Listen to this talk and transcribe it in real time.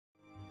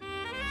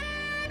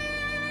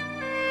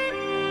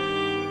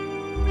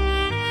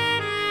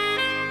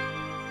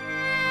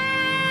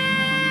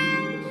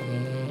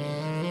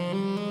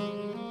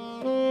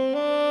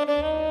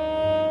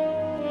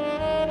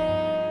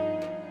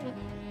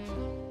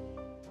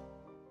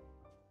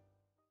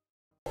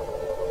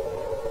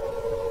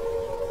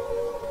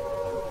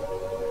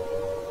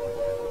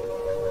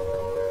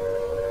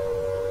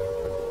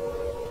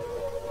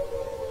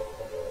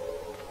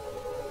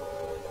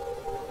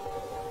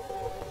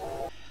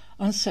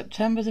On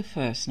September the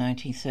 1st,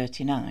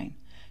 1939,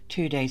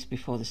 2 days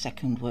before the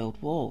Second World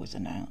War was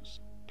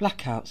announced,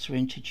 blackouts were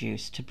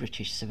introduced to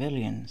British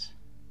civilians.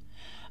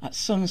 At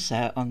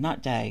sunset on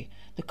that day,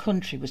 the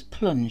country was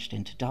plunged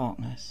into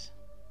darkness.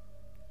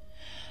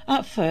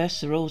 At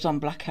first, the rules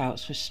on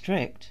blackouts were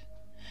strict.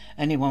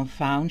 Anyone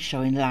found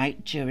showing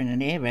light during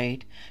an air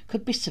raid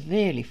could be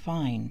severely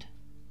fined.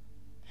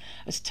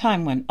 As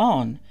time went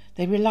on,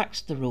 they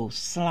relaxed the rules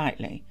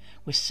slightly,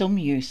 with some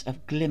use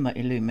of glimmer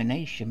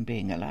illumination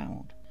being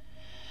allowed.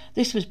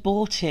 This was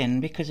brought in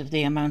because of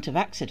the amount of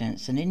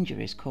accidents and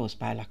injuries caused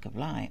by lack of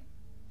light.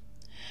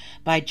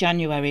 By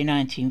January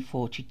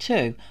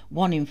 1942,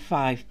 1 in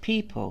 5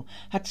 people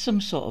had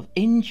some sort of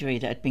injury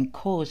that had been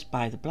caused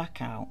by the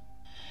blackout.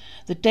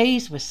 The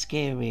days were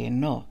scary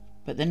enough,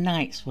 but the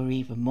nights were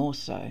even more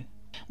so.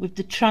 With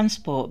the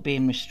transport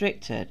being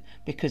restricted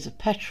because of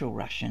petrol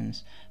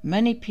rations,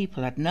 many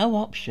people had no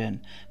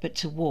option but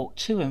to walk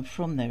to and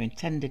from their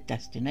intended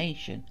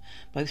destination,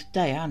 both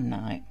day and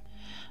night.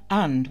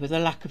 And with a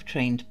lack of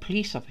trained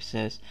police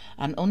officers,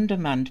 an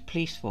undermanned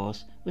police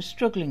force was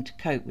struggling to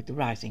cope with the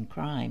rising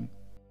crime.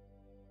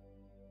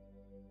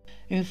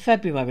 In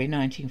February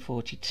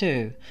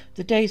 1942,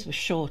 the days were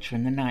shorter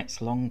and the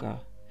nights longer.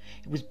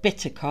 It was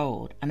bitter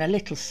cold and a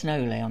little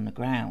snow lay on the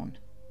ground.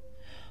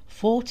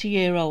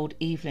 40-year-old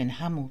Evelyn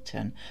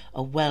Hamilton,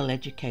 a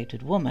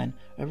well-educated woman,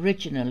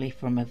 originally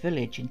from a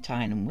village in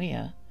Tyne and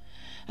Wear,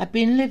 had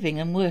been living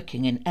and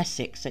working in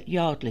Essex at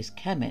Yardley's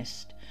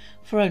chemist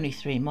for only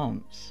 3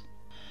 months.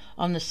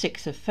 On the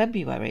 6th of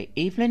February,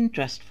 Evelyn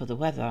dressed for the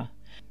weather.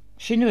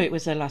 She knew it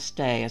was her last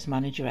day as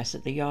manageress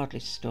at the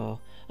Yardley's store,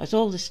 as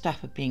all the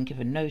staff had been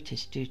given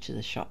notice due to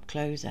the shop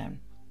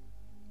closing.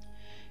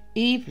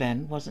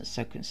 Evelyn wasn't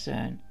so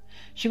concerned.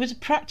 She was a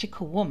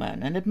practical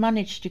woman and had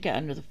managed to get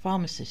another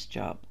pharmacist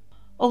job.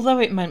 Although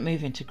it meant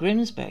moving to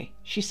Grimsby,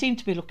 she seemed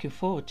to be looking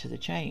forward to the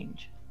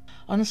change.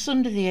 On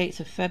Sunday the 8th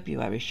of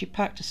February, she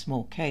packed a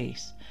small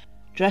case,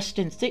 dressed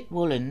in thick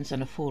woolens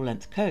and a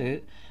full-length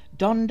coat,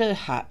 donned her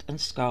hat and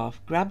scarf,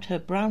 grabbed her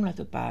brown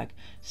leather bag,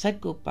 said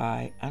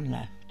goodbye and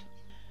left.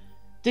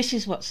 This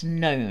is what's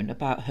known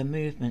about her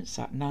movements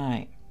that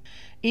night.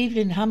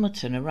 Evelyn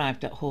Hamilton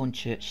arrived at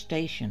Hornchurch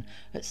Station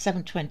at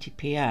 7:20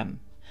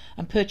 p.m.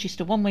 and purchased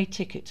a one-way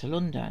ticket to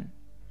London.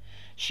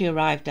 She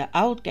arrived at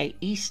Aldgate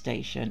East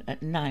Station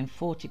at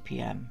 9:40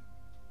 p.m.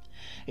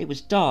 It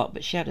was dark,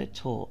 but she had a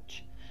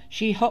torch.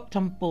 She hopped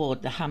on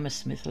board the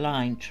Hammersmith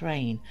Line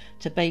train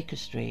to Baker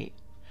Street.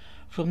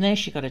 From there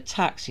she got a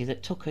taxi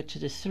that took her to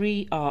the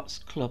Three Arts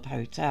Club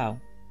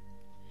Hotel.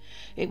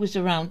 It was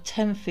around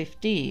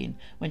 10:15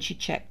 when she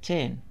checked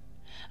in,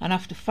 and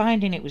after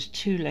finding it was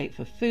too late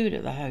for food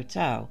at the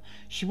hotel,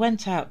 she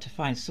went out to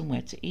find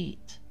somewhere to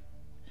eat.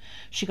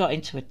 She got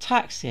into a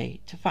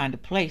taxi to find a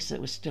place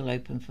that was still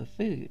open for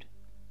food.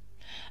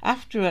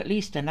 After at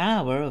least an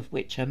hour, of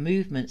which her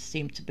movements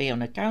seemed to be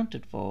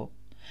unaccounted for,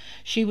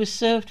 she was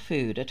served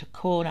food at a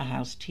corner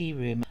house tea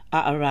room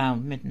at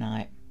around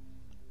midnight.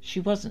 She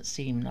wasn't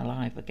seen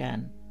alive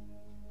again.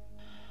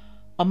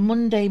 On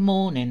Monday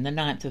morning, the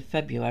 9th of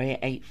February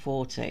at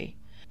 8:40,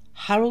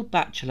 Harold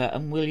Batchelor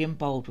and William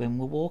Baldwin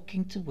were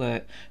walking to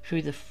work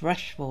through the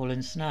fresh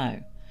fallen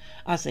snow.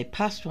 As they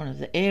passed one of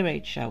the air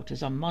raid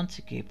shelters on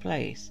Montague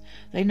Place,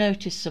 they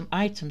noticed some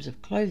items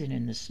of clothing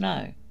in the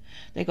snow.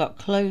 They got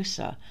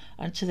closer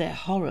and to their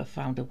horror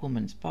found a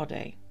woman's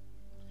body.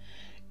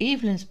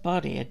 Evelyn's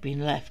body had been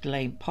left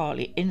laying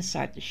partly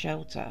inside the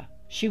shelter.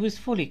 She was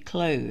fully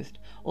clothed,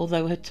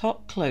 although her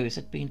top clothes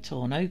had been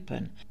torn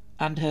open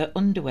and her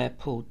underwear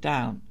pulled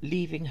down,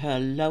 leaving her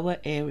lower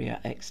area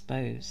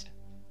exposed.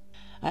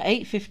 At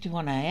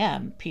 8:51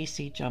 a.m,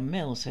 PC John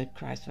Mills heard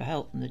cries for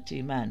help from the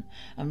 2 men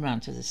and ran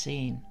to the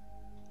scene.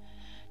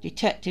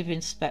 Detective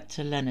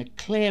Inspector Leonard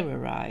Clear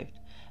arrived.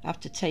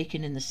 After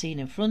taking in the scene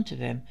in front of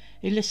him,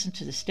 he listened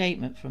to the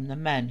statement from the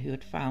men who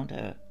had found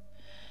her.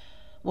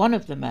 One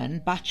of the men,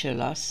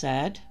 Batchelor,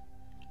 said,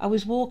 "I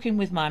was walking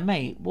with my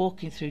mate,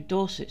 walking through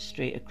Dorset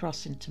Street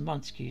across into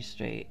Montague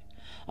Street.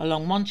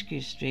 Along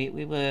Montague Street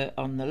we were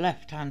on the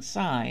left-hand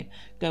side,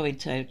 going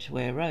to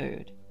Edgware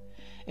Road.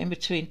 In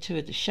between 2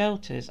 of the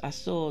shelters I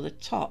saw the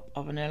top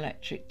of an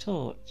electric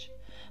torch.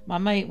 My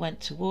mate went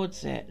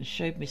towards it and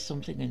showed me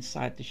something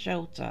inside the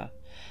shelter.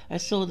 I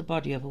saw the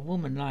body of a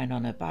woman lying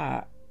on her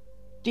back."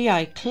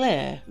 D.I.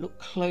 Clear looked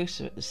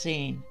closer at the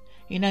scene.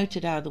 He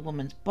noted how the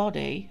woman's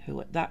body,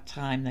 who at that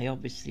time they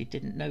obviously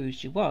didn't know who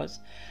she was,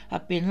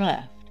 had been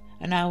left,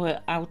 and how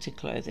her outer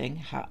clothing,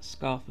 hat,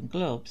 scarf and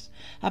gloves,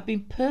 had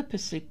been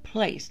purposely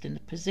placed in the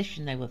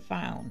position they were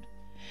found.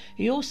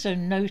 He also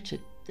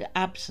noted the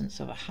absence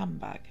of a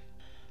handbag.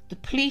 The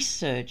police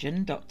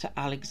surgeon, Dr.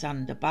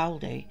 Alexander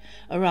Baldy,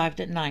 arrived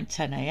at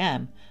 9:10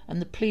 a.m,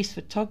 and the police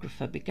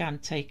photographer began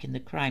taking the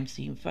crime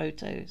scene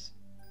photos.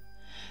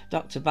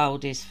 Dr.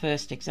 Baldy's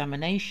first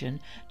examination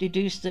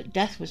deduced that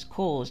death was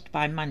caused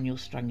by manual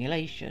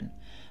strangulation,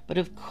 but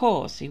of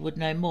course he would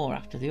know more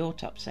after the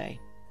autopsy.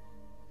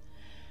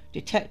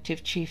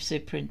 Detective Chief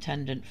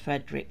Superintendent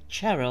Frederick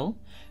Cherrell,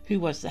 who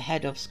was the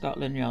head of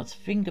Scotland Yard's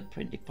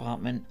fingerprint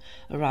department,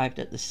 arrived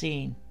at the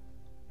scene.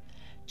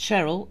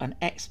 Cherrell, an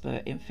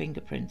expert in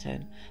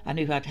fingerprinting and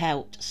who had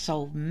helped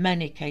solve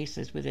many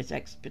cases with his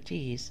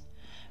expertise,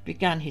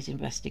 began his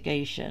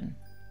investigation.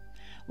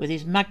 With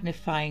his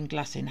magnifying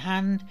glass in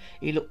hand,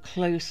 he looked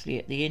closely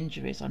at the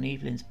injuries on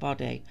Evelyn's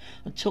body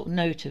and took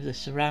note of the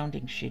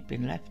surroundings she had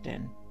been left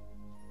in.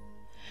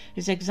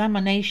 His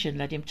examination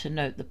led him to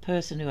note the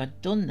person who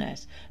had done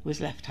this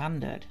was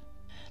left-handed,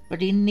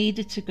 but he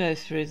needed to go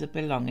through the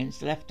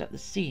belongings left at the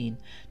scene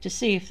to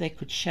see if they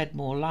could shed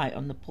more light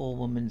on the poor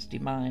woman's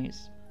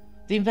demise.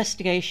 The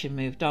investigation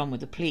moved on, with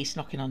the police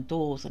knocking on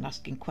doors and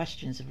asking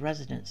questions of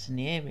residents in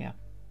the area.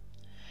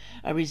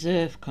 A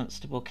reserve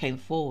constable came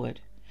forward.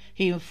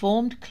 He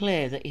informed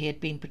Claire that he had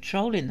been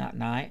patrolling that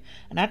night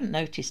and hadn't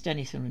noticed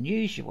anything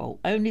unusual,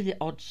 only the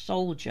odd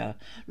soldier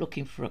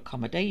looking for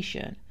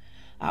accommodation,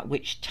 at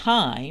which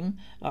time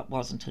that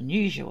wasn't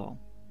unusual.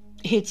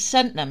 He had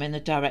sent them in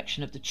the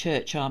direction of the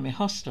Church Army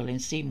Hostel in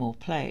Seymour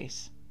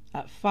Place.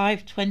 At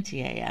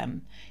 5:20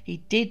 a.m. he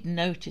did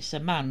notice a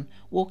man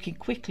walking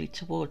quickly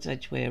towards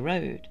Edgware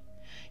Road.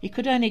 He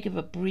could only give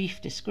a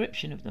brief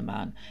description of the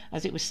man,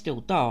 as it was still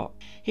dark.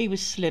 He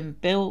was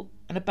slim-built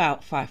and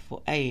about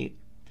 5'8".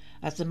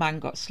 As the man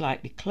got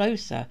slightly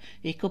closer,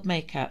 he could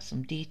make out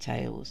some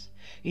details.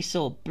 He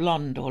saw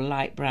blonde or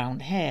light brown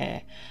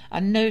hair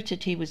and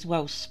noted he was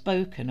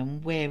well-spoken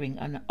and wearing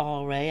an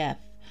RAF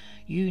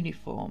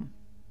uniform.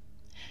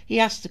 He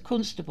asked the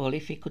constable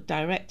if he could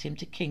direct him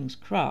to King's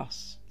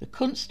Cross. The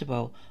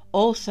constable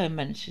also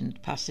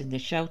mentioned passing the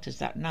shelters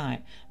that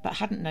night, but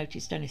hadn't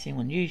noticed anything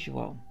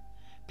unusual.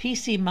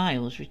 PC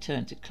Miles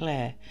returned to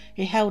Claire.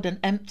 He held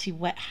an empty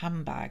wet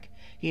handbag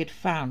he had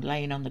found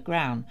laying on the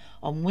ground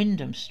on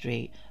Wyndham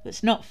Street,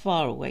 that's not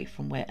far away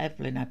from where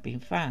Evelyn had been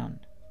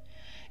found.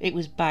 It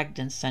was bagged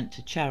and sent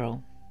to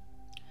Cherrell.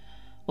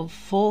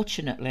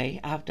 Unfortunately,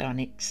 after an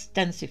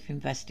extensive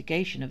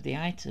investigation of the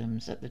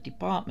items at the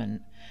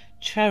department,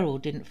 Cherrell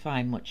didn't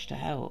find much to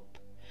help.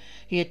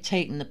 He had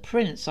taken the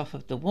prints off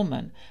of the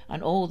woman,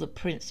 and all the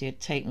prints he had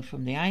taken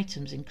from the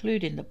items,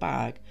 including the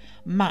bag,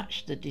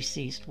 matched the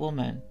deceased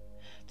woman.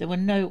 There were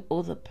no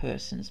other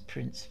person's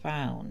prints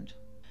found.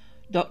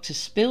 Dr.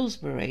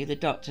 Spilsbury, the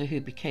doctor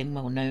who became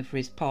well known for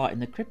his part in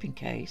the Crippen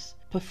case,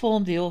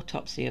 performed the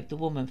autopsy of the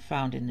woman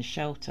found in the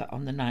shelter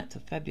on the 9th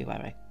of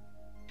February.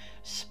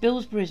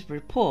 Spilsbury's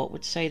report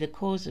would say the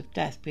cause of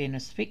death being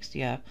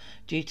asphyxia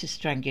due to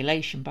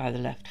strangulation by the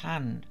left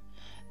hand.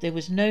 There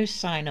was no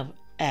sign of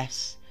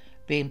S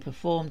being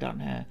performed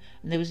on her,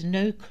 and there was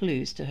no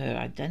clues to her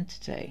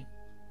identity.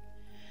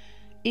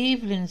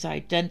 Evelyn's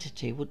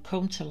identity would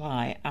come to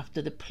light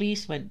after the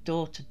police went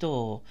door to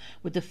door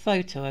with the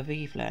photo of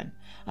Evelyn,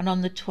 and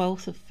on the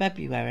 12th of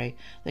February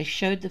they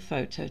showed the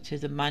photo to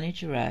the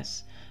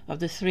manageress of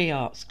the Three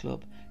Arts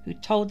Club, who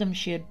told them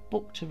she had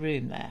booked a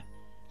room there.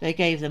 They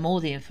gave them all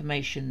the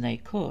information they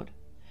could.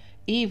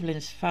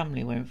 Evelyn's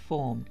family were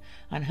informed,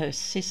 and her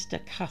sister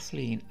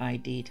Kathleen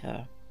ID'd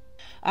her.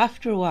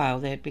 After a while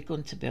they had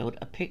begun to build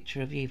a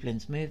picture of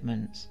Evelyn's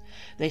movements.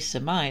 They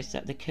surmised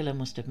that the killer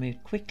must have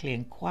moved quickly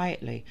and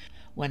quietly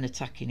when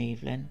attacking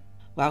Evelyn,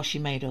 while she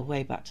made her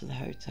way back to the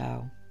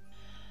hotel.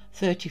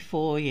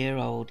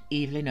 34-year-old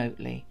Evelyn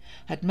Oatley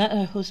had met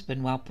her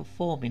husband while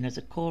performing as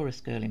a chorus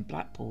girl in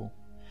Blackpool.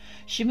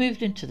 She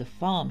moved into the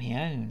farm he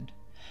owned,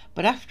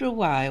 but after a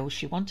while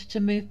she wanted to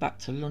move back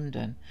to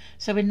London,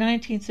 so in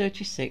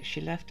 1936 she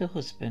left her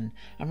husband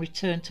and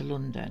returned to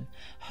London,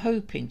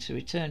 hoping to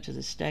return to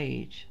the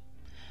stage.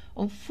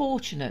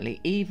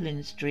 Unfortunately,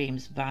 Evelyn's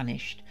dreams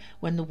vanished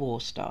when the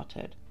war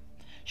started.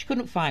 She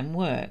couldn't find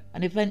work,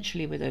 and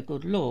eventually, with her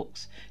good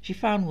looks, she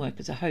found work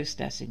as a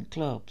hostess in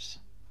clubs.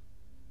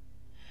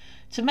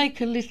 To make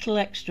a little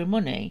extra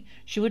money,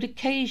 she would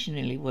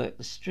occasionally work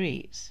the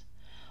streets,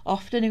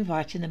 often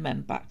inviting the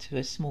men back to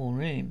her small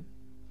room.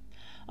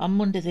 On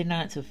Monday the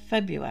 9th of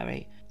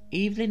February,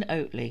 Evelyn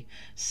Oatley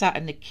sat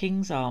in the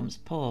King's Arms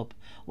pub,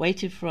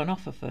 waiting for an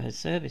offer for her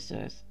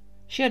services.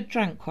 She had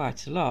drank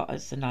quite a lot,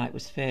 as the night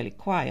was fairly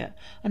quiet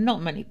and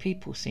not many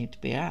people seemed to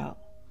be out.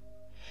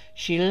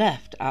 She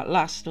left at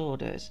last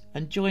orders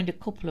and joined a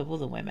couple of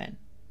other women.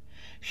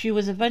 She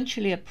was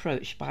eventually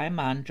approached by a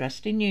man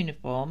dressed in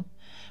uniform.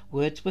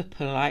 Words were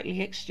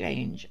politely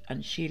exchanged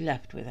and she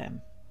left with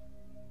him.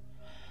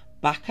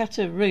 Back at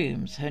her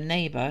rooms, her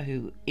neighbour,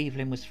 who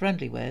Evelyn was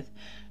friendly with,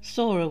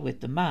 saw her with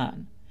the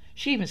man.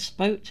 She even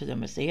spoke to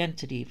them as they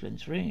entered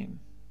Evelyn's room.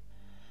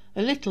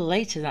 A little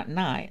later that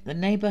night, the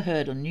neighbour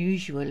heard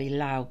unusually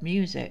loud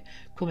music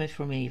coming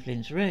from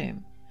Evelyn's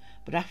room,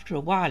 but after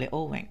a while it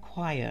all went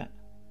quiet.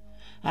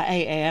 At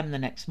 8 a.m. the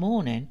next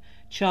morning,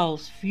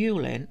 Charles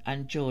Fewlin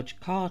and George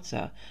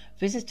Carter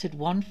visited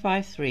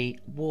 153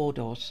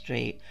 Wardour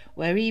Street,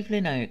 where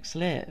Evelyn Oakes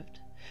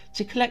lived,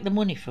 to collect the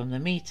money from the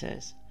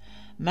meters.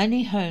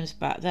 Many homes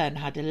back then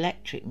had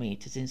electric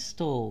meters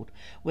installed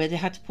where they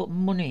had to put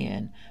money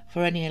in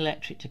for any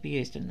electric to be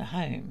used in the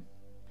home.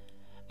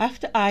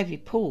 After Ivy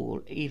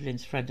Poole,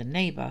 Evelyn's friend and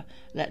neighbour,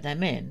 let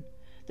them in,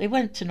 They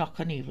went to knock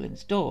on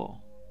Evelyn's door.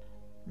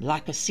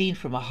 Like a scene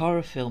from a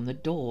horror film, the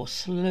door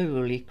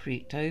slowly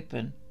creaked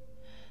open.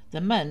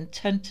 The men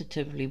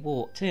tentatively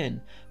walked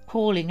in,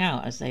 calling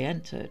out as they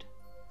entered.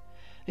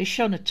 They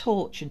shone a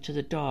torch into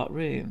the dark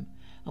room,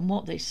 and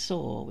what they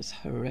saw was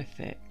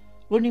horrific.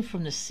 Running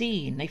from the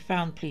scene, they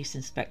found Police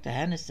Inspector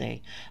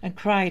Hennessy and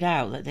cried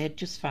out that they had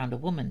just found a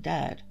woman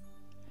dead.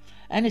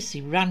 Hennessy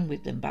ran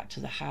with them back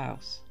to the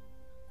house.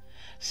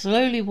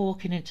 Slowly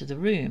walking into the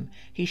room,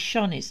 he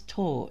shone his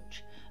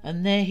torch,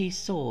 and there he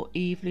saw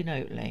Evelyn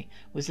Oatley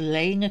was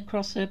laying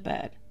across her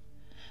bed.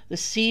 The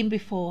scene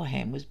before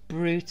him was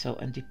brutal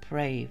and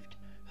depraved.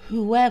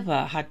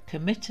 Whoever had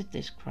committed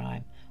this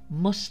crime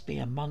must be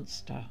a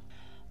monster.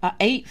 At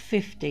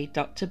 8:50,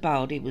 Dr.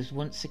 Baldy was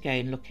once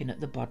again looking at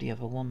the body of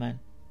a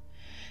woman.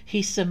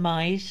 He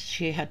surmised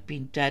she had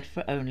been dead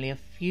for only a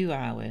few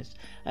hours,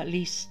 at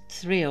least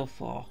 3 or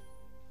 4.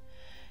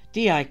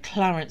 D.I.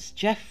 Clarence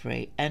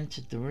Jeffrey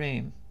entered the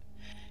room.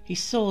 He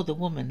saw the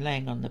woman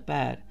laying on the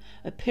bed,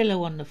 a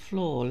pillow on the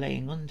floor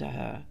laying under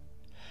her.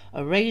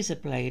 A razor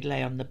blade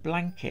lay on the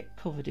blanket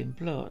covered in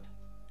blood.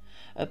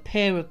 A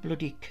pair of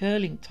bloody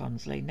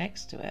curling-tons lay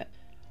next to it.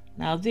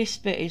 Now this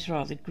bit is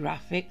rather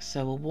graphic,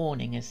 so a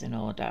warning is in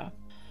order.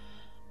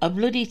 A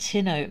bloody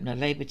tin opener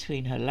lay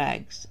between her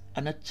legs,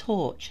 and a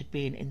torch had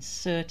been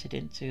inserted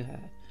into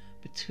her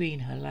between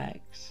her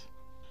legs.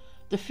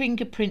 The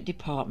fingerprint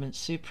department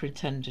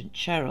superintendent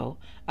Cheryl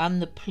and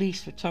the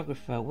police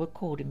photographer were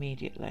called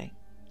immediately.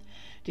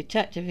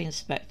 Detective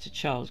Inspector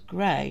Charles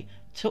Gray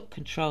took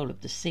control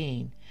of the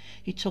scene.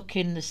 He took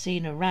in the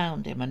scene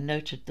around him and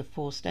noted the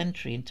forced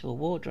entry into a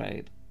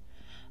wardrobe.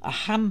 A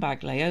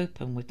handbag lay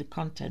open with the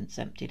contents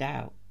emptied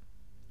out.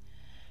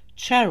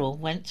 Cheryl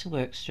went to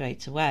work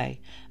straight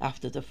away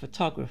after the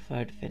photographer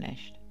had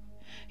finished.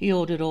 He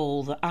ordered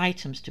all the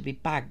items to be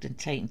bagged and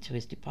taken to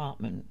his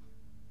department.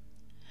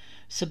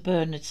 Sir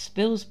Bernard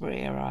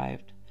Spilsbury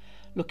arrived.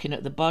 Looking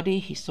at the body,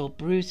 he saw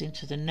bruising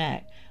to the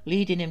neck,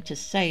 leading him to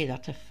say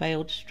that a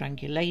failed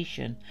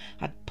strangulation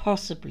had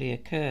possibly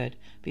occurred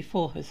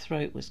before her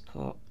throat was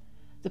cut.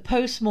 The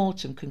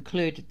post-mortem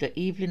concluded that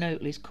Evelyn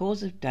Oatley's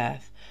cause of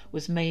death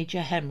was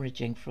major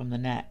hemorrhaging from the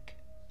neck.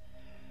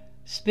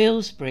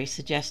 Spilsbury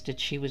suggested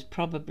she was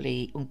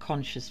probably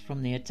unconscious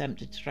from the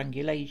attempted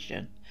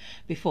strangulation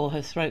before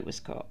her throat was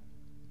cut.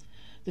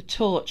 The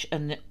torch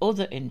and the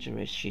other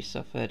injuries she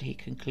suffered, he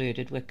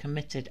concluded, were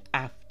committed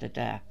after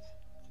death.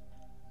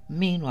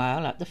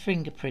 Meanwhile, at the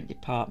fingerprint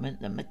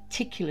department, the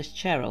meticulous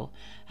Cheryl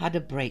had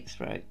a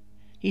breakthrough.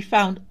 He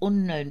found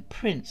unknown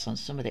prints on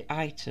some of the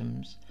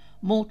items.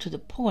 More to the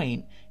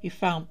point, he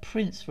found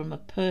prints from a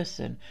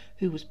person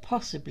who was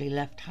possibly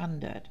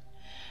left-handed.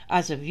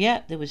 As of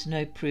yet, there was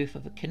no proof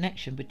of a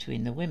connection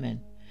between the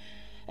women,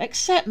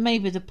 except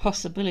maybe the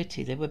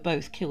possibility they were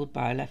both killed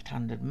by a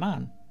left-handed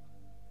man.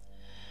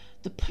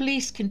 The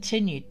police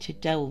continued to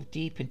delve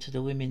deep into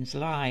the women's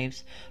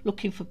lives,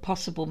 looking for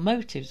possible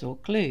motives or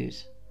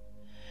clues.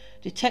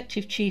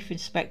 Detective Chief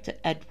Inspector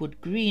Edward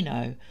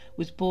Greenough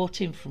was brought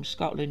in from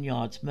Scotland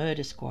Yard's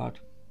murder squad.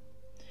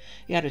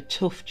 He had a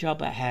tough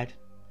job ahead.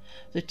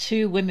 The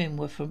 2 women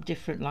were from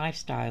different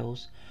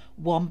lifestyles,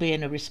 one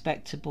being a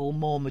respectable,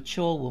 more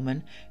mature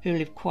woman who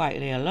lived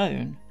quietly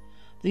alone,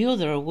 the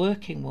other a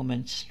working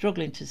woman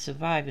struggling to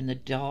survive in the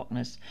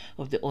darkness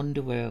of the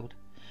underworld,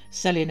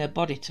 selling her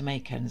body to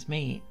make ends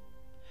meet.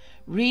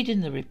 Reading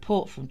the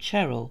report from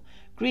Cheryl,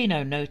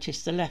 Greenough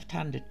noticed the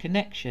left-handed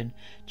connection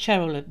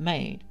Cheryl had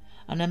made,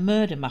 and a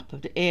murder map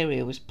of the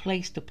area was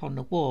placed upon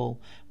the wall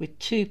with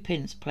 2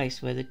 pins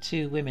placed where the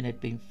 2 women had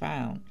been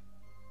found.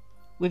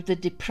 With the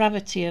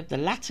depravity of the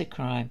latter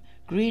crime,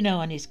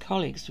 Greenough and his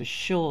colleagues were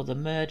sure the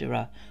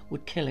murderer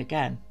would kill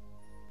again.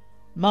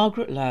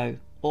 Margaret Lowe,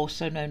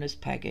 also known as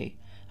Peggy,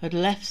 had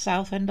left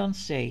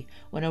Southend-on-Sea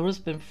when her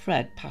husband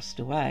Fred passed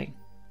away.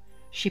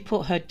 She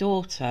put her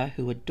daughter,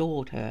 who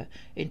adored her,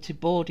 into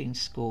boarding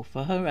school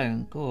for her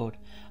own good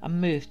and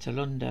moved to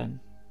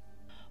London.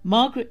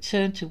 Margaret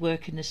turned to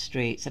work in the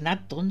streets and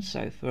had done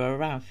so for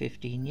around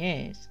 15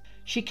 years.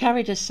 She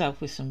carried herself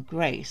with some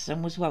grace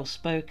and was well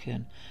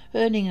spoken,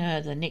 earning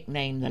her the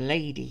nickname the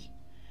Lady.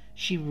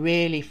 She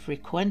rarely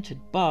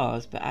frequented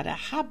bars but had a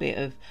habit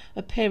of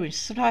appearing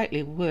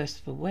slightly worse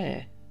for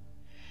wear.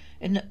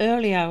 In the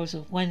early hours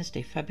of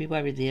Wednesday,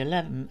 February the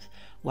 11th,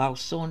 while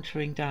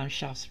sauntering down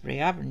Shaftesbury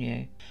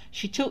Avenue,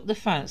 she took the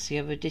fancy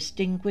of a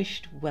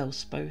distinguished,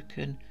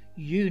 well-spoken,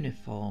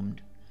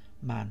 uniformed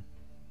man.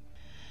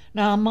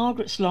 Now,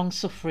 Margaret's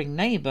long-suffering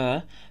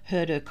neighbour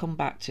heard her come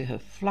back to her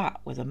flat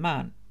with a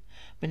man,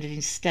 but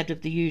instead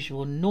of the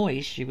usual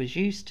noise she was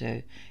used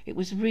to, it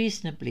was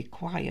reasonably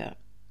quiet.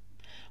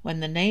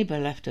 When the neighbour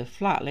left her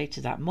flat later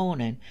that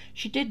morning,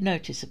 she did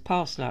notice a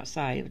parcel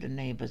outside of the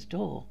neighbour's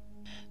door.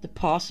 The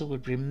parcel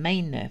would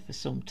remain there for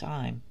some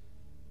time.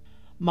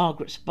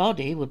 Margaret's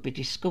body would be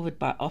discovered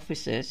by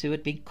officers who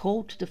had been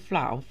called to the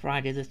flat on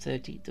Friday the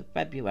 13th of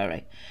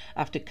February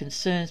after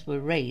concerns were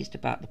raised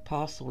about the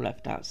parcel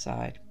left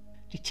outside.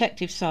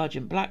 Detective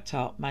Sergeant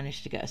Blackout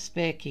managed to get a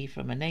spare key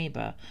from a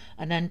neighbour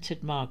and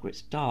entered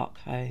Margaret's dark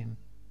home.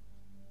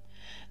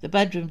 The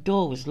bedroom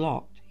door was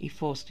locked. He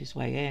forced his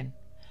way in.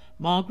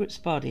 Margaret's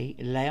body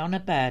lay on a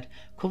bed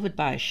covered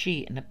by a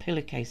sheet and a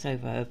pillowcase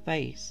over her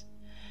face.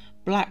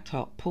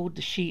 Blackout pulled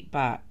the sheet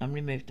back and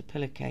removed the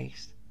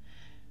pillowcase.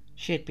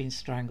 She had been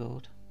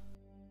strangled.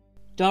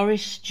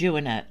 Doris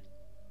Juanet,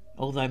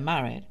 although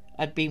married,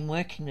 had been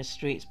working the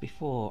streets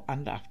before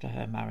and after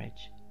her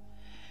marriage.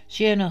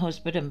 She and her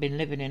husband had been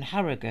living in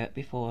Harrogate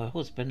before her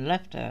husband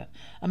left her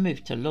and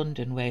moved to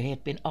London, where he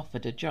had been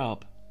offered a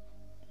job.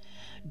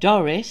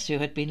 Doris, who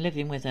had been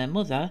living with her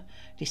mother,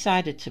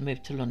 decided to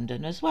move to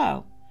London as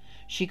well.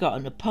 She got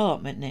an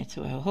apartment near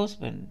to her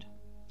husband.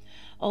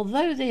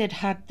 Although they had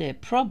had their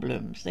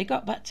problems, they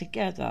got back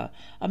together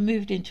and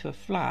moved into a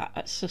flat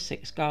at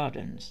Sussex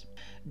Gardens.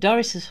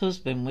 Doris's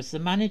husband was the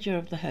manager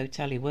of the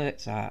hotel he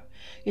worked at.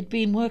 He'd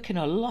been working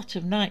a lot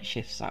of night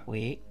shifts that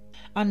week,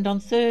 and on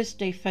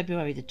Thursday,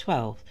 February the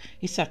 12th,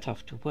 he set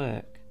off to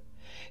work.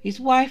 His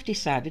wife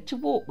decided to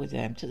walk with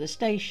him to the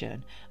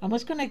station and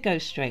was going to go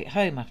straight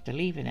home after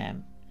leaving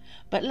him.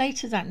 But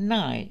later that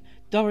night,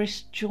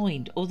 Doris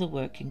joined other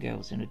working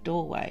girls in a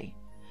doorway.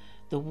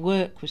 The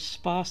work was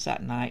sparse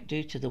that night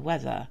due to the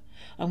weather,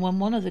 and when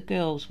one of the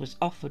girls was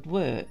offered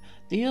work,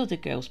 the other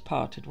girls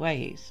parted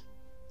ways.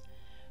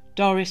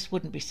 Doris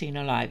wouldn't be seen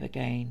alive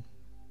again.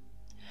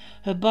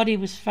 Her body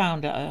was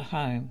found at her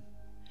home.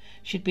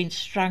 She'd been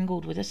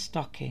strangled with a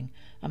stocking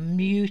and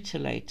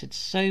mutilated,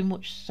 so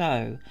much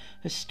so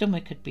her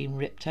stomach had been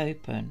ripped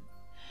open.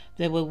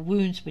 There were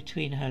wounds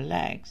between her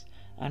legs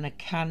and a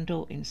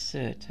candle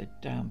inserted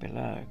down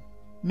below.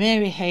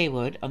 Mary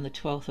Hayward, on the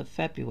 12th of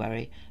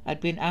February,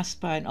 had been asked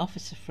by an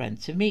officer friend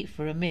to meet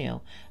for a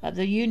meal at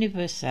the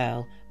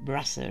Universelle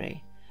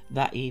Brasserie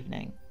that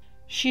evening.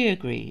 She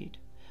agreed.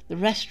 The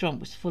restaurant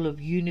was full of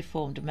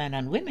uniformed men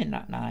and women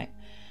that night.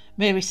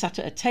 Mary sat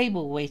at a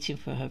table waiting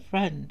for her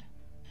friend.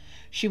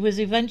 She was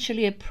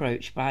eventually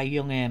approached by a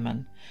young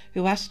airman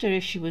who asked her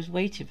if she was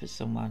waiting for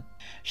someone.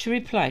 She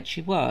replied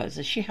she was,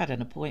 as she had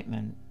an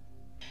appointment.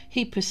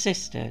 He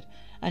persisted,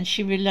 and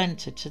she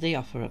relented to the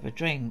offer of a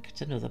drink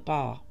at another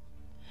bar.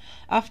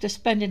 After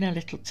spending a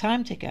little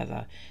time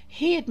together,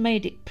 he had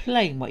made it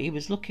plain what he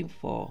was looking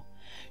for.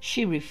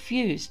 She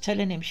refused,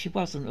 telling him she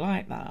wasn't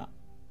like that.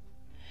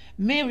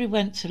 Mary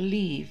went to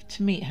leave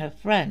to meet her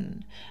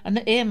friend, and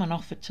the airman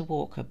offered to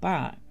walk her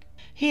back.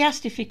 He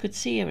asked if he could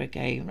see her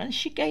again, and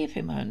she gave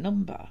him her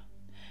number,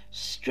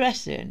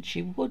 stressing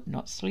she would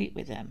not sleep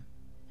with him.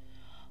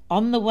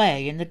 On the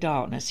way, in the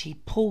darkness,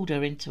 he pulled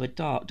her into a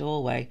dark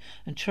doorway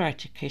and tried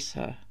to kiss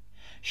her.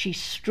 She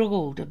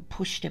struggled and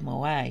pushed him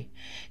away.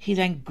 He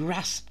then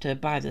grasped her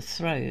by the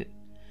throat.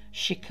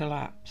 She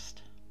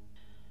collapsed.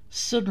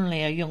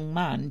 Suddenly a young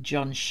man,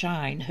 John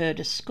Shine, heard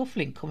a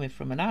scuffling coming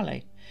from an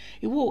alley.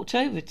 He walked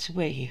over to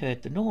where he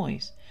heard the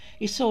noise.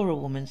 He saw a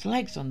woman's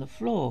legs on the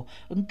floor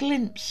and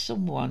glimpsed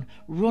someone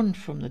run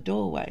from the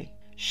doorway.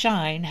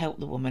 Shine helped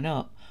the woman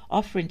up,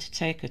 offering to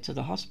take her to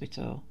the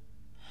hospital.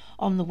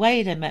 On the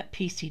way they met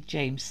PC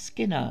James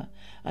Skinner,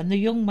 and the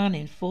young man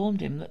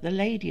informed him that the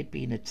lady had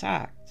been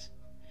attacked.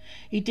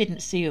 He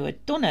didn't see who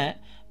had done it,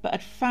 but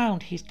had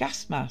found his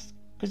gas mask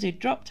because he'd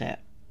dropped it.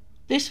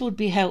 This would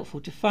be helpful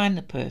to find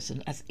the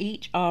person, as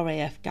each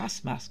RAF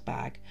gas mask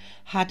bag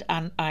had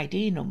an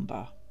ID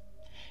number.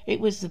 It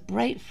was the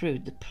breakthrough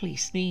the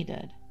police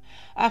needed.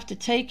 After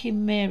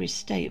taking Mary's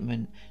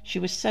statement, she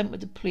was sent with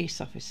the police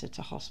officer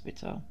to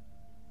hospital.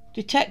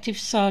 Detective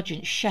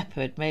Sergeant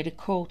Shepherd made a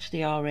call to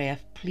the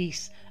RAF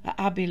police at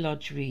Abbey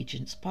Lodge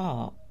Regent's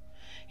Park.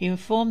 He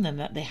informed them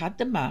that they had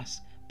the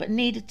mask but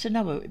needed to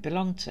know who it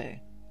belonged to.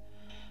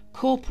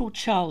 Corporal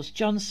Charles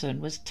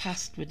Johnson was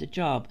tasked with the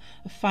job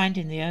of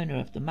finding the owner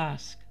of the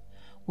mask.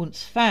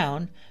 Once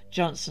found,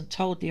 Johnson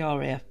told the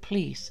RAF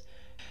police,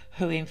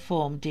 who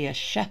informed DS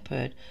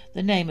Shepherd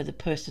the name of the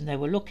person they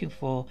were looking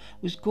for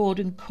was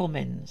Gordon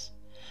Cummins,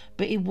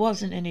 but he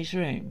wasn't in his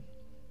room.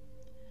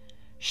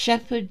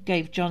 Shepherd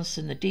gave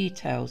Johnson the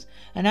details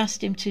and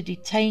asked him to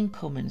detain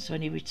Cummins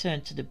when he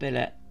returned to the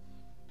billet.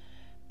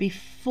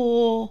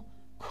 Before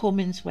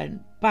Cummins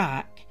went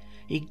back,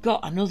 he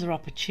got another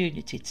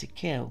opportunity to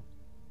kill.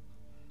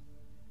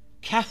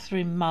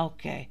 Catherine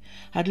Malke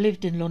had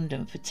lived in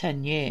London for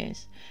 10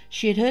 years.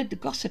 She had heard the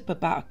gossip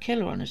about a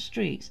killer on the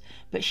streets,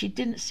 but she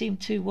didn't seem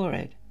too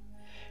worried.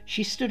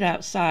 She stood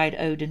outside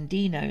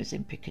Odendino's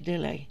in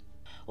Piccadilly.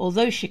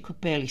 Although she could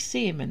barely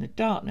see him in the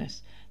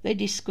darkness, they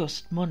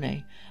discussed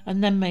money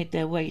and then made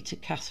their way to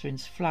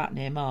Catherine's flat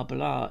near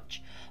Marble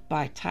Arch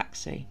by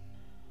taxi.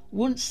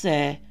 Once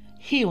there,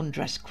 he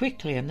undressed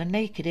quickly and the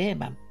naked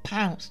airman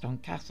pounced on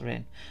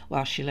Catherine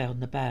while she lay on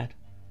the bed.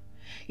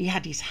 He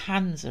had his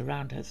hands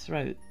around her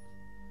throat.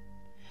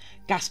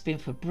 Gasping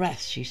for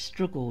breath, she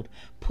struggled,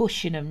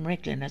 pushing and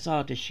wriggling as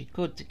hard as she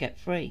could to get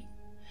free.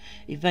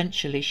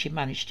 Eventually she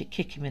managed to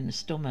kick him in the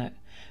stomach.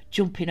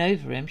 Jumping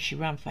over him, she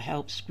ran for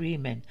help,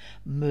 screaming,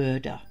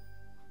 "Murder!"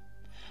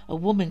 A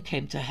woman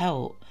came to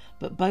help,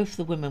 but both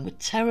the women were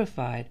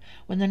terrified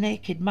when the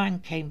naked man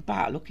came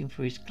back looking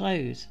for his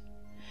clothes.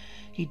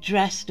 He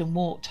dressed and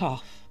walked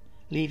off,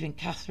 leaving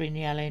Catherine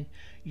yelling,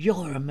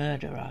 "You're a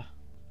murderer!"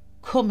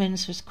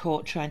 Cummins was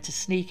caught trying to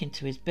sneak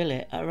into his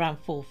billet at around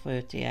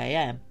 4:30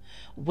 a.m,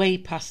 way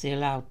past the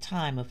allowed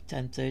time of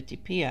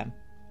 10:30 p.m.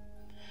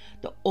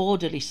 The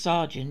orderly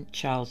sergeant,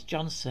 Charles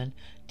Johnson,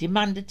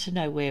 demanded to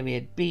know where he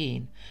had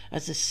been,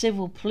 as the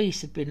civil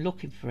police had been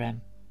looking for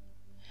him.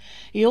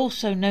 He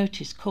also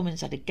noticed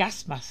Cummins had a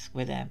gas mask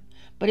with him,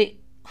 but it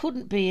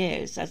couldn't be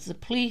his, as the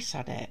police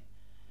had it.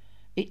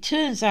 It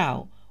turns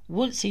out,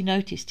 once he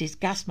noticed his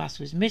gas mask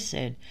was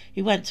missing,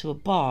 he went to a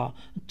bar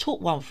and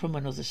took one from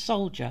another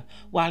soldier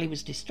while he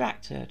was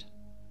distracted.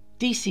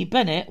 DC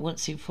Bennett,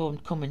 once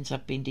informed Cummins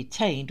had been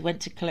detained, went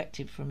to collect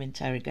him from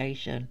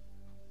interrogation.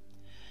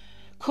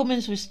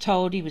 Cummins was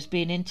told he was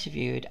being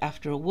interviewed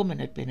after a woman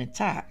had been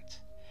attacked.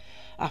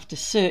 After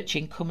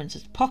searching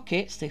Cummins's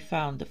pockets, they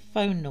found the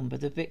phone number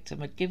the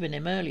victim had given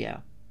him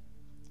earlier.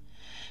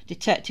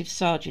 Detective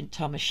Sergeant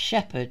Thomas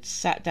Shepherd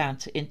sat down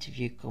to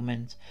interview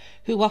Cummins,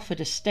 who offered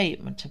a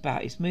statement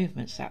about his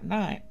movements that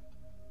night.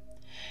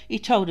 He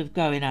told of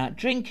going out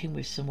drinking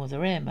with some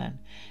other airmen.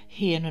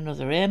 He and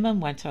another airman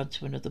went on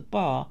to another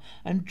bar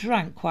and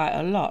drank quite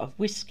a lot of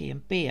whiskey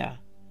and beer.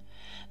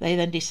 They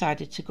then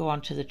decided to go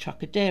on to the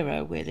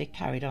Trocadero, where they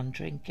carried on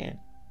drinking.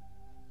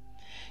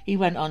 He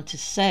went on to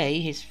say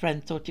his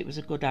friend thought it was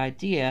a good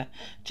idea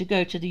to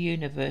go to the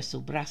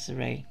Universal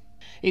Brasserie.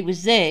 It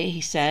was there, he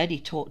said, he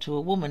talked to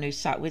a woman who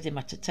sat with him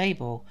at a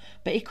table,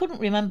 but he couldn't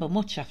remember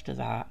much after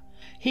that.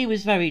 He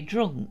was very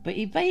drunk, but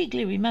he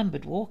vaguely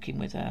remembered walking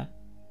with her.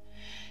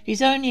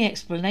 His only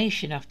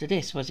explanation after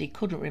this was he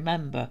couldn't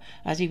remember,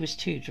 as he was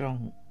too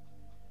drunk.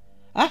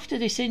 After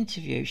this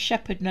interview,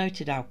 Shepherd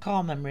noted how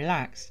calm and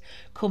relaxed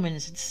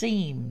Cummins had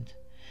seemed.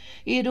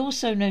 He had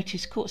also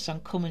noticed cuts on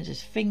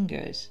Cummins's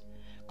fingers.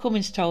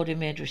 Cummins told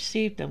him he had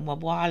received them a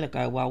while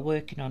ago while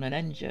working on an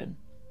engine.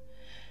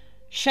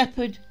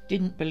 Shepherd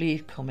didn't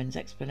believe Cummins'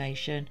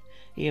 explanation.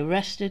 He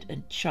arrested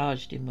and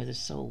charged him with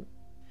assault.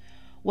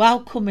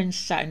 While Cummins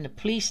sat in the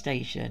police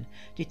station,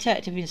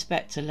 Detective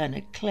Inspector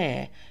Leonard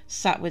Clare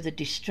sat with the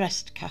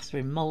distressed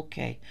Catherine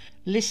Mulkey,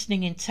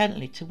 listening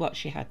intently to what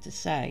she had to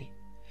say.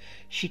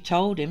 She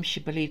told him she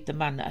believed the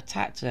man that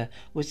attacked her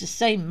was the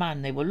same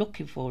man they were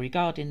looking for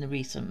regarding the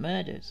recent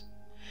murders.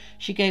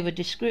 She gave a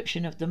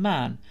description of the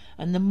man,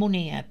 and the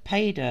money he had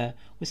paid her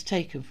was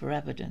taken for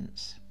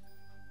evidence.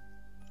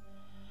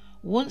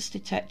 Once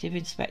Detective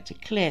Inspector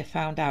Clare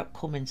found out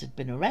Cummins had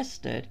been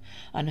arrested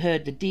and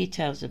heard the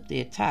details of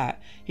the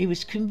attack, he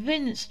was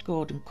convinced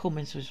Gordon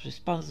Cummins was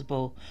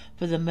responsible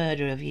for the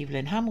murder of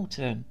Evelyn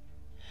Hamilton.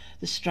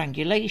 The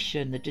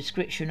strangulation, the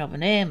description of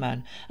an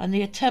airman, and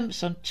the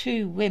attempts on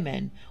 2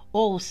 women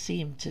all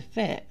seemed to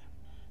fit.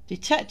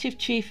 Detective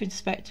Chief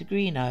Inspector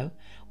Greenough,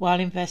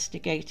 while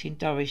investigating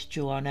Doris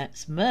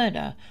Joannette's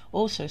murder,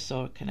 also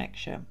saw a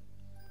connection.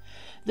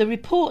 The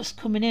reports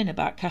coming in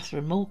about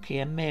Catherine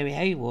Mulkey and Mary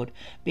Haywood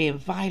being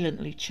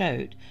violently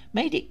choked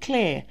made it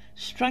clear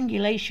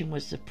strangulation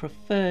was the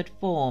preferred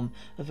form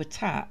of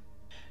attack.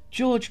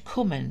 George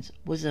Cummins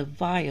was a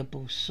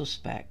viable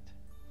suspect.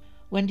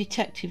 When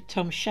Detective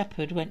Tom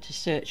Shepherd went to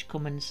search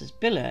Cummins's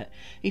billet,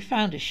 he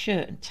found a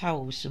shirt and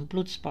towel with some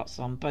blood spots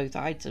on both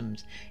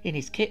items in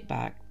his kit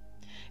bag.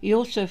 He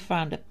also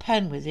found a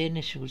pen with the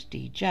initials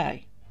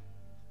DJ.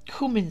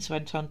 Cummins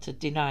went on to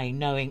deny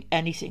knowing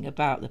anything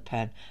about the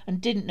pen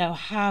and didn't know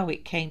how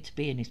it came to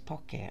be in his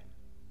pocket.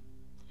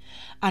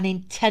 An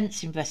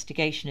intense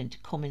investigation into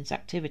Cummins'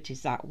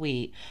 activities that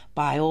week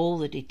by all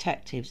the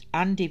detectives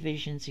and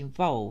divisions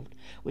involved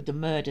with the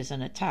murders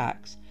and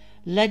attacks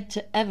led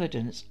to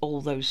evidence,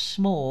 although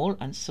small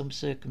and some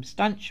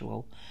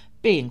circumstantial,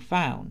 being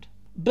found.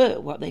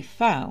 But what they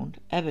found,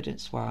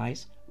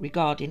 evidence-wise,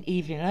 regarding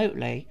Evelyn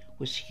Oatley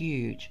was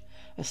huge.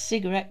 A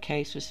cigarette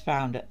case was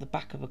found at the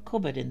back of a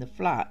cupboard in the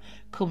flat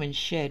Cummins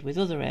shared with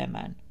other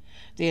airmen.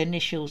 The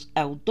initials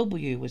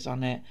LW was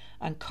on it,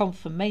 and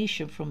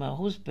confirmation from her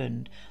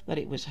husband that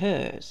it was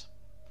hers.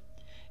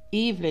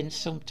 Evelyn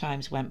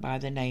sometimes went by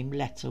the name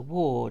Letta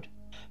Ward.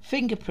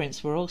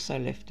 Fingerprints were also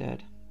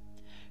lifted.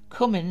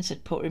 Cummins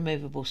had put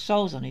removable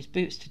soles on his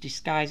boots to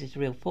disguise his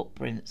real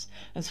footprints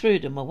and threw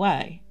them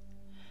away.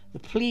 The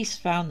police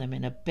found them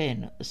in a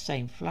bin at the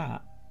same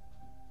flat.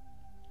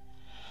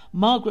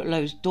 Margaret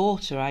Lowe's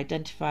daughter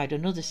identified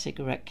another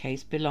cigarette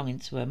case belonging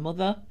to her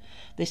mother.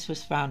 This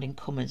was found in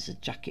Cummins'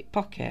 jacket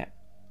pocket.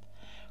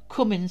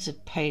 Cummins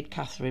had paid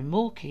Catherine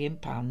Mulkey in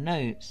pound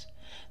notes.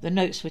 The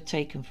notes were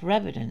taken for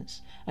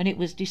evidence, and it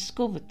was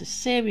discovered the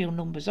serial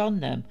numbers on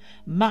them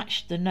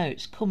matched the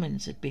notes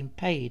Cummins had been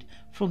paid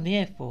from the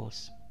Air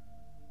Force.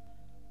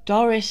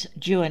 Doris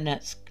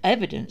Joannette's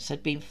evidence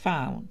had been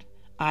found,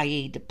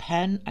 i.e. the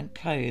pen and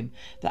comb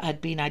that had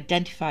been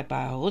identified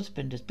by her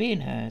husband as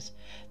being hers.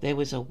 There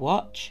was a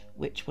watch,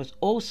 which was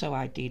also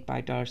ID'd by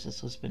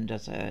Doris's husband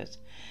as hers.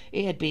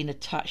 It had been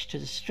attached to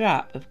the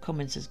strap of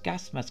Cummins's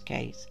gas mask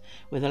case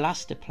with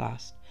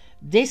elastoplast.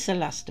 This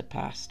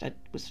elastoplast that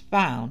was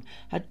found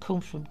had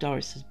come from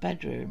Doris's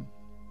bedroom.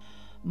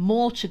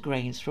 Mortar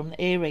grains from the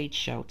air raid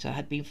shelter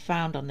had been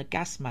found on the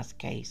gas mask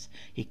case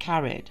he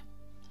carried.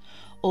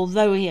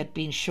 Although he had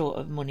been short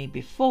of money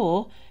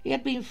before, he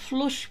had been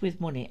flush with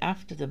money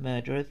after the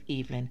murder of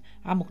Evelyn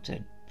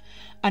Hamilton,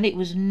 and it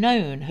was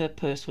known her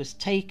purse was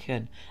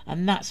taken,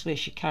 and that's where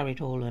she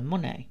carried all her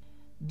money.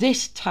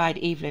 This tied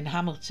Evelyn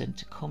Hamilton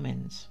to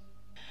Cummins.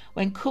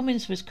 When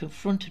Cummins was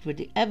confronted with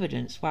the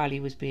evidence while he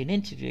was being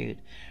interviewed,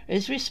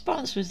 his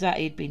response was that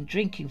he'd been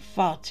drinking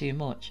far too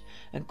much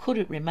and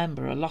couldn't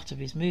remember a lot of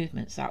his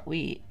movements that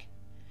week.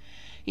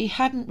 He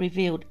hadn't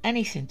revealed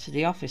anything to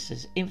the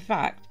officers. In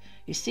fact,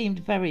 he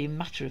seemed very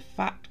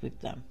matter-of-fact with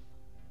them.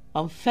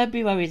 On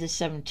February the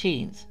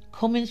 17th,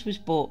 Cummins was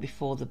brought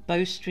before the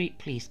Bow Street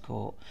Police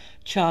Court,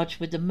 charged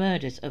with the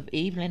murders of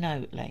Evelyn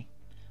Oatley,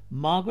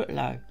 Margaret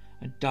Lowe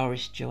and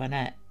Doris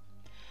Joannette.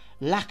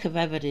 Lack of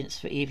evidence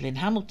for Evelyn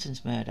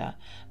Hamilton's murder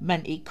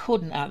meant he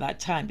couldn't at that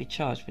time be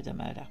charged with the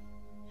murder.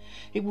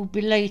 It would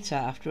be later,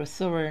 after a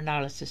thorough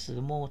analysis of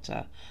the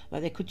mortar,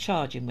 that they could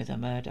charge him with a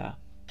murder.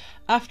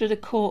 After the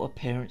court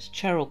appearance,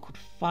 Cheryl could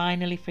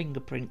finally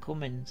fingerprint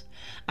Cummins,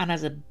 and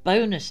as a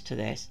bonus to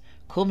this,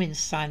 Cummins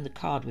signed the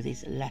card with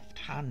his left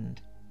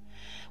hand.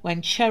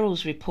 When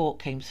Cheryl's report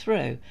came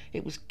through,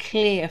 it was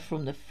clear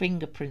from the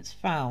fingerprints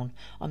found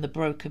on the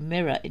broken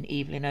mirror in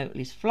Evelyn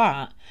Oatley's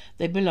flat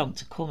they belonged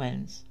to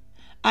Cummins,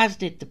 as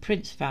did the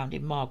prints found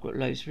in Margaret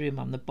Lowe's room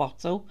on the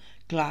bottle,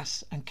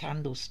 glass and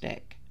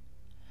candlestick.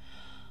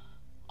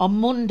 On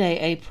Monday,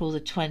 April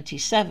the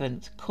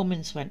 27th,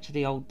 Cummins went to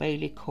the Old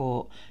Bailey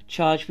court,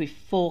 charged with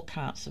 4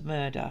 counts of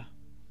murder.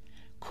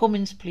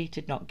 Cummins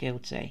pleaded not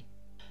guilty.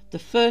 The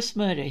first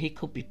murder he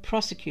could be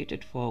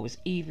prosecuted for was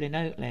Evelyn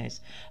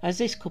Oatley's, as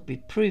this could be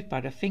proved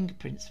by the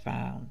fingerprints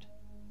found.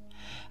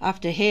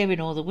 After hearing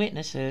all the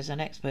witnesses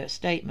and expert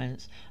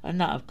statements, and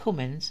that of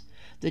Cummins,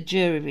 the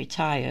jury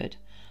retired.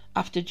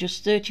 After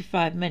just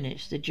 35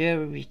 minutes, the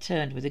jury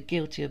returned with a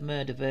guilty of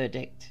murder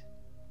verdict.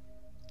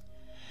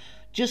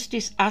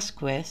 Justice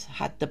Asquith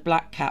had the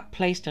black cap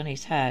placed on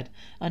his head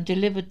and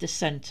delivered the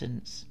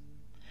sentence.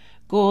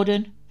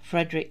 Gordon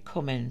Frederick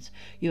Cummins,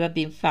 you have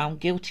been found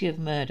guilty of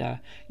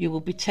murder. You will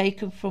be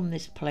taken from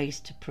this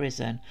place to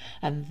prison,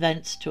 and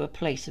thence to a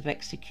place of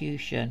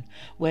execution,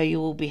 where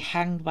you will be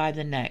hanged by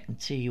the neck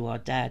until you are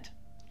dead.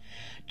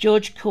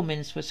 George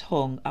Cummins was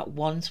hung at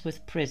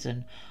Wandsworth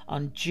Prison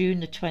on June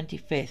the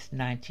 25th,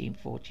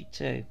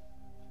 1942.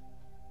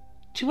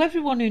 To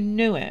everyone who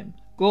knew him,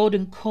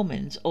 Gordon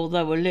Cummins,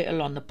 although a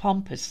little on the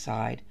pompous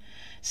side,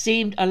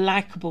 seemed a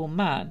likeable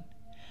man.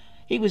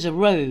 He was a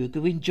rogue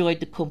who enjoyed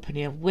the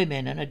company of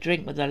women and a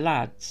drink with the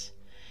lads.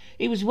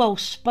 He was well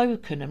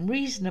spoken and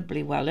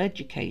reasonably well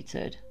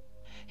educated.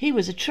 He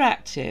was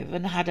attractive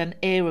and had an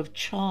air of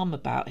charm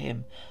about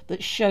him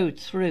that showed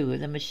through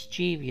with a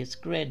mischievous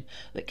grin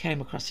that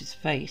came across his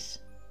face.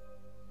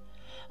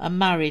 A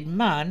married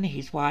man,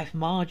 his wife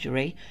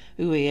Marjorie,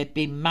 who he had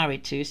been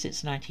married to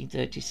since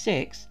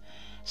 1936,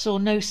 saw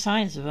no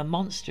signs of a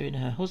monster in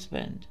her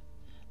husband.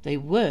 They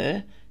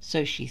were,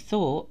 so she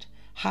thought,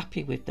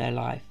 happy with their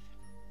life.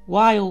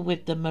 While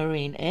with the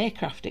Marine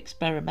Aircraft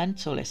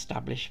Experimental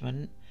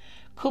Establishment,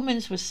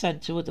 Cummins was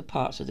sent to other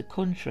parts of the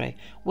country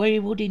where he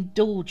would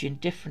indulge in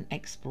different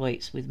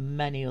exploits with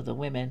many other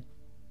women.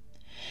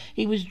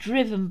 He was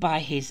driven by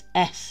his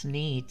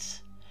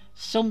needs,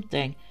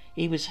 something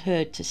he was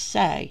heard to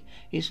say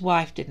his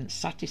wife didn't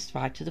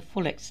satisfy to the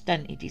full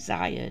extent he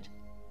desired.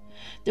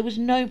 There was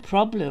no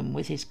problem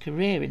with his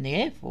career in the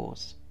Air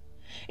Force.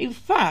 In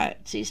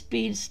fact, it's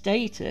been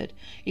stated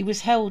he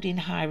was held in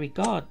high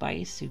regard by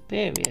his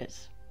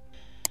superiors.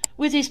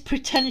 With his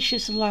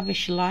pretentious,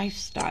 lavish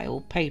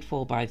lifestyle paid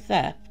for by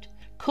theft,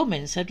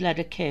 Cummins had led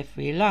a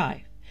carefree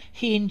life.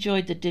 He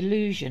enjoyed the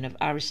delusion of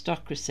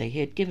aristocracy he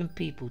had given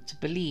people to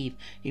believe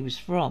he was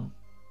from.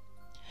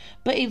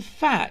 But in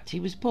fact, he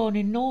was born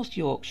in North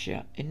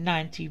Yorkshire in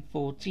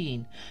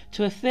 1914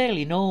 to a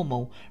fairly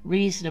normal,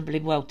 reasonably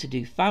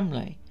well-to-do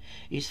family,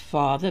 his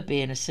father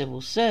being a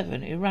civil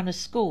servant who ran a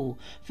school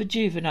for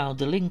juvenile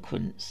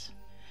delinquents.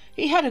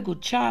 He had a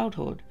good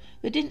childhood.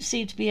 There didn't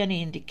seem to be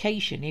any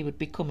indication he would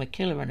become a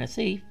killer and a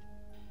thief.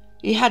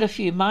 He had a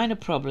few minor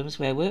problems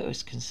where work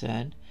was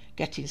concerned,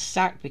 getting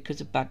sacked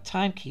because of bad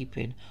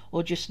timekeeping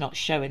or just not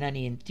showing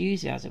any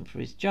enthusiasm for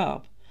his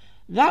job.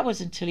 That was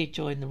until he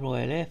joined the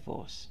Royal Air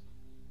Force.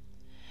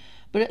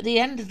 But at the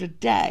end of the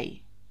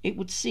day, it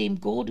would seem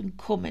Gordon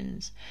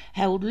Cummins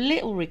held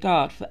little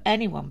regard for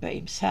anyone but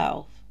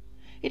himself.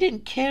 He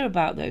didn't care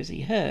about those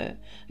he hurt.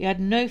 He had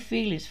no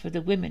feelings for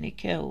the women he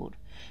killed.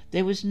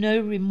 There was no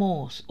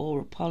remorse or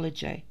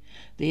apology.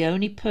 The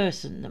only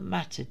person that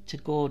mattered to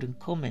Gordon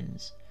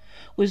Cummins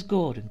was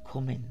Gordon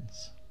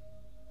Cummins.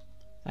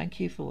 Thank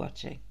you for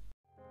watching.